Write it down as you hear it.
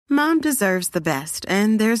Mom deserves the best,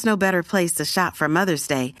 and there's no better place to shop for Mother's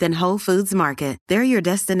Day than Whole Foods Market. They're your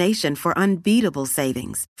destination for unbeatable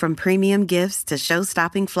savings, from premium gifts to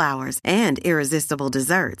show-stopping flowers and irresistible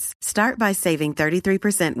desserts. Start by saving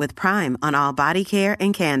 33% with Prime on all body care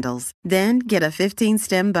and candles. Then get a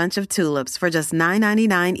 15-stem bunch of tulips for just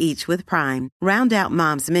 $9.99 each with Prime. Round out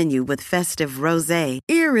Mom's menu with festive rosé,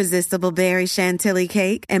 irresistible berry chantilly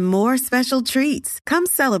cake, and more special treats. Come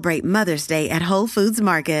celebrate Mother's Day at Whole Foods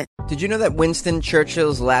Market. Did you know that Winston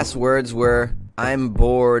Churchill's last words were, "I'm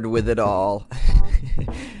bored with it all"?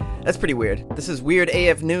 That's pretty weird. This is Weird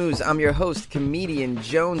AF News. I'm your host, comedian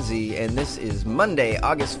Jonesy, and this is Monday,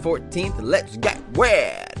 August 14th. Let's get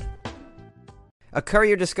weird! A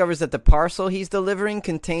courier discovers that the parcel he's delivering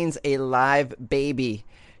contains a live baby.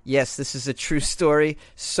 Yes, this is a true story.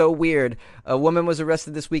 So weird. A woman was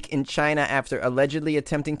arrested this week in China after allegedly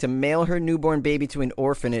attempting to mail her newborn baby to an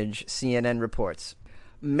orphanage, CNN reports.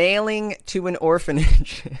 Mailing to an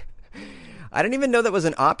orphanage. I didn't even know that was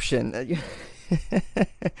an option.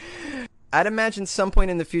 I'd imagine some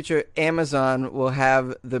point in the future, Amazon will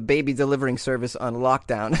have the baby delivering service on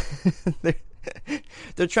lockdown.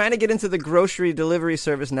 They're trying to get into the grocery delivery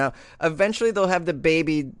service now. Eventually, they'll have the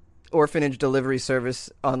baby orphanage delivery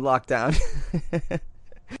service on lockdown.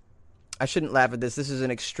 I shouldn't laugh at this. This is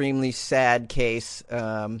an extremely sad case.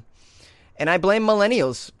 And I blame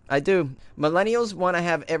millennials. I do. Millennials want to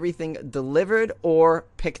have everything delivered or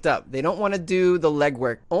picked up. They don't want to do the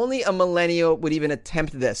legwork. Only a millennial would even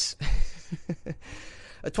attempt this.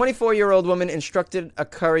 A 24-year-old woman instructed a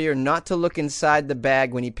courier not to look inside the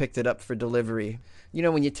bag when he picked it up for delivery. You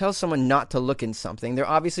know, when you tell someone not to look in something, they're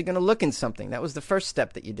obviously going to look in something. That was the first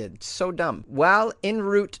step that you did. So dumb. While en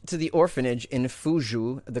route to the orphanage in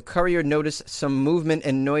Fuzhou, the courier noticed some movement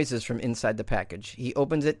and noises from inside the package. He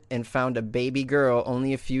opened it and found a baby girl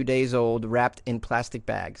only a few days old wrapped in plastic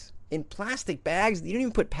bags. In plastic bags? You don't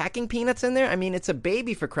even put packing peanuts in there? I mean, it's a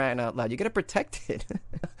baby, for crying out loud. You got to protect it.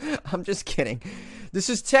 I'm just kidding. This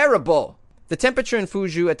is terrible. The temperature in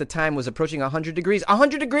Fuzhou at the time was approaching 100 degrees.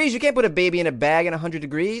 100 degrees? You can't put a baby in a bag in 100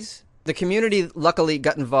 degrees? The community luckily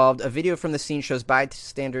got involved. A video from the scene shows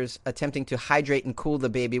bystanders attempting to hydrate and cool the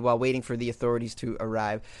baby while waiting for the authorities to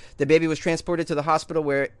arrive. The baby was transported to the hospital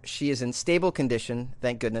where she is in stable condition,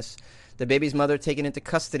 thank goodness. The baby's mother taken into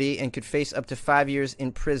custody and could face up to 5 years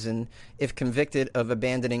in prison if convicted of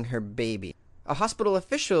abandoning her baby. A hospital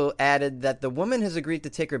official added that the woman has agreed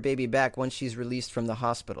to take her baby back once she's released from the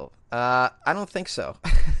hospital. I don't think so.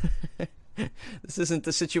 This isn't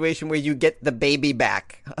the situation where you get the baby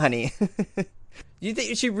back, honey. You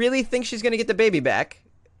think she really thinks she's going to get the baby back?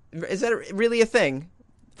 Is that really a thing?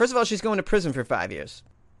 First of all, she's going to prison for 5 years.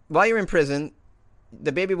 While you're in prison,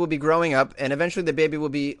 the baby will be growing up, and eventually the baby will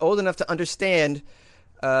be old enough to understand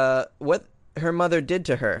what her mother did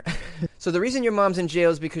to her. So the reason your mom's in jail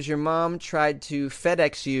is because your mom tried to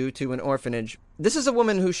FedEx you to an orphanage. This is a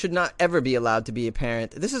woman who should not ever be allowed to be a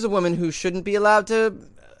parent. This is a woman who shouldn't be allowed to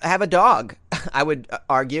have a dog, I would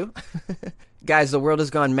argue. Guys, the world has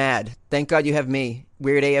gone mad. Thank God you have me.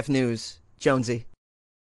 Weird AF News. Jonesy.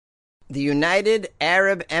 The United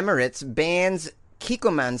Arab Emirates bans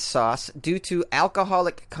Kikkoman sauce due to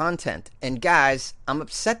alcoholic content. And guys, I'm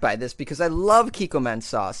upset by this because I love Kikkoman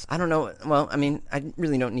sauce. I don't know. Well, I mean, I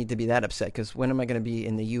really don't need to be that upset because when am I going to be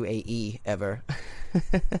in the UAE ever?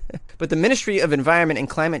 But the Ministry of Environment and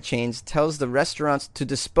Climate Change tells the restaurants to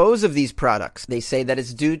dispose of these products. They say that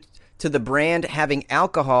it's due to the brand having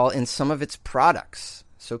alcohol in some of its products.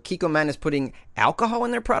 So Kikkoman is putting alcohol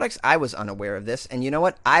in their products? I was unaware of this. And you know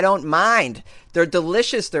what? I don't mind. They're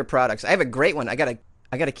delicious, their products. I have a great one. I got a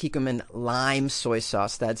Kikkoman lime soy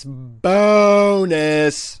sauce that's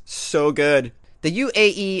bonus. So good. The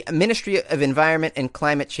UAE Ministry of Environment and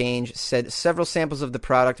Climate Change said several samples of the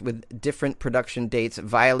product with different production dates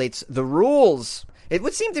violates the rules. It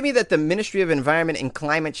would seem to me that the Ministry of Environment and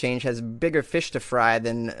Climate Change has bigger fish to fry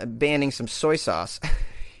than banning some soy sauce.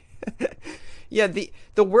 Yeah,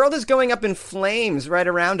 the world is going up in flames right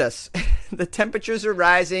around us. The temperatures are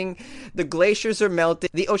rising. The glaciers are melting.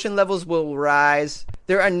 The ocean levels will rise.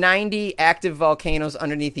 There are 90 active volcanoes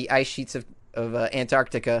underneath the ice sheets of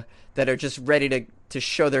Antarctica that are just ready to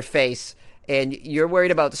show their face. And you're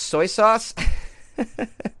worried about soy sauce?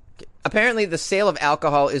 Apparently, the sale of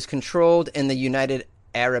alcohol is controlled in the United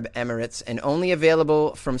Arab Emirates and only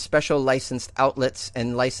available from special licensed outlets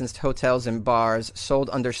and licensed hotels and bars sold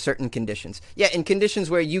under certain conditions. Yeah, in conditions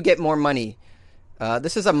where you get more money.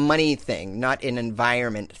 This is a money thing, not an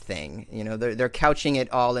environment thing. You know, they're couching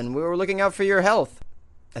it all, and we're looking out for your health.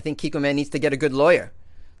 I think Kikkoman needs to get a good lawyer.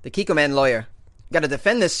 The Kikkoman lawyer. Got to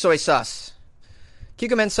defend this soy sauce.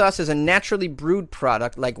 Kikkoman sauce is a naturally brewed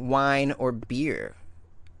product like wine or beer.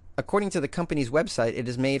 According to the company's website, it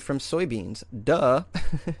is made from soybeans. Duh.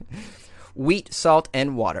 Wheat, salt,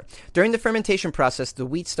 and water. During the fermentation process, the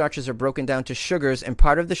wheat starches are broken down to sugars, and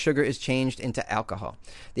part of the sugar is changed into alcohol.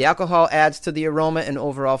 The alcohol adds to the aroma and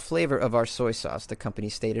overall flavor of our soy sauce, the company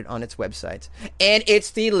stated on its website. And it's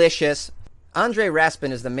delicious. Andre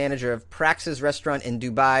Raspin is the manager of Praxis restaurant in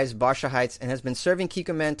Dubai's Barsha Heights and has been serving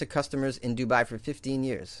Kikkoman to customers in Dubai for 15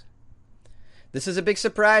 years. This is a big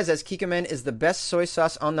surprise, as Kikkoman is the best soy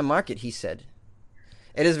sauce on the market, he said.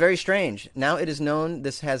 It is very strange. Now it is known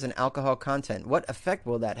this has an alcohol content. What effect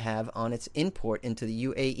will that have on its import into the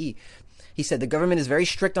UAE? He said the government is very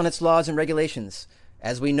strict on its laws and regulations,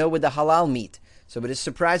 as we know with the halal meat. So it is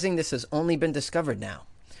surprising this has only been discovered now.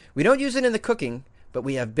 We don't use it in the cooking, but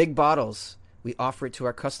we have big bottles. We offer it to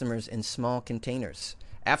our customers in small containers.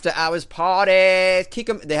 After hours parties.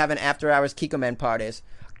 They have an after hours Kikkoman parties.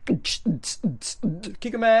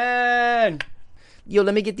 Kikkoman! Yo,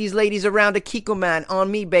 let me get these ladies around a Kikkoman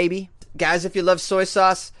on me, baby. Guys, if you love soy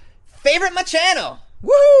sauce, favorite my channel.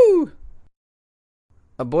 Woo!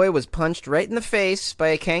 A boy was punched right in the face by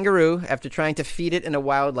a kangaroo after trying to feed it in a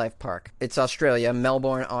wildlife park. It's Australia,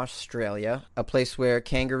 Melbourne, Australia, a place where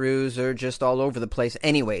kangaroos are just all over the place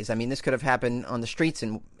anyways. I mean, this could have happened on the streets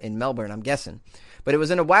in Melbourne, I'm guessing. But it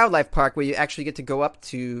was in a wildlife park where you actually get to go up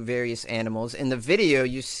to various animals. In the video,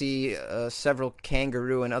 you see several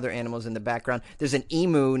kangaroo and other animals in the background. There's an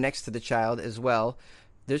emu next to the child as well.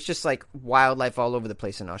 There's just like wildlife all over the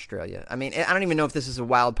place in Australia. I mean, I don't even know if this is a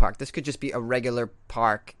wild park. This could just be a regular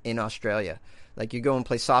park in Australia. Like you go and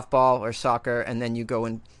play softball or soccer, and then you go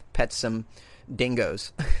and pet some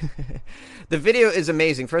dingoes. The video is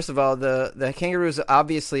amazing. First of all, the kangaroo is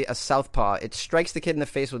obviously a southpaw. It strikes the kid in the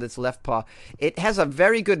face with its left paw. It has a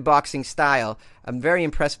very good boxing style. I'm very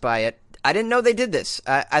impressed by it. I didn't know they did this.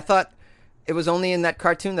 I thought it was only in that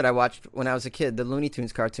cartoon that I watched when I was a kid, the Looney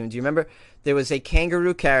Tunes cartoon. Do you remember? There was a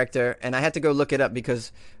kangaroo character, and I had to go look it up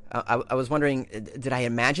because I was wondering, did I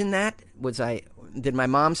imagine that? Did my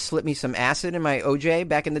mom slip me some acid in my OJ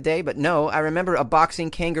back in the day? But no, I remember a boxing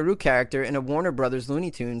kangaroo character in a Warner Brothers Looney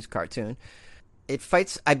Tunes cartoon.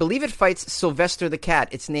 I believe it fights Sylvester the cat.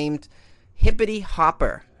 It's named Hippity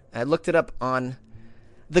Hopper. I looked it up on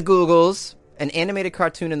the Googles. An animated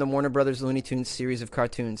cartoon in the Warner Brothers Looney Tunes series of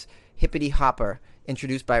cartoons. Hippity Hopper,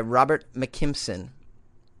 introduced by Robert McKimson.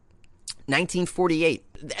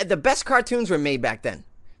 1948. The best cartoons were made back then.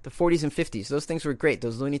 The 40s and 50s. Those things were great.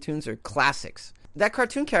 Those Looney Tunes are classics. That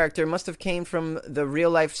cartoon character must have came from the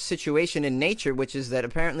real-life situation in nature, which is that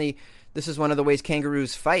apparently this is one of the ways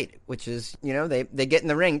kangaroos fight, which is, they get in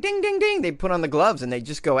the ring. Ding, ding, ding. They put on the gloves and they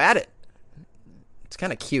just go at it. It's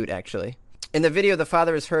kind of cute, actually. In the video, the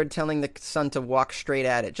father is heard telling the son to walk straight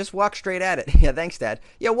at it. Just walk straight at it. Yeah, thanks, Dad.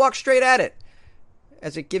 Yeah, walk straight at it.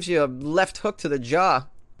 As it gives you a left hook to the jaw.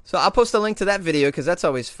 So I'll post a link to that video because that's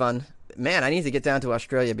always fun. Man, I need to get down to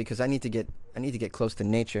Australia because I need to get close to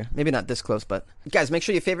nature. Maybe not this close, but guys, make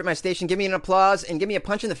sure you favorite my station, give me an applause, and give me a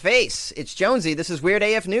punch in the face. It's Jonesy. This is Weird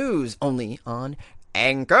AF News, only on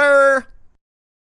Anchor.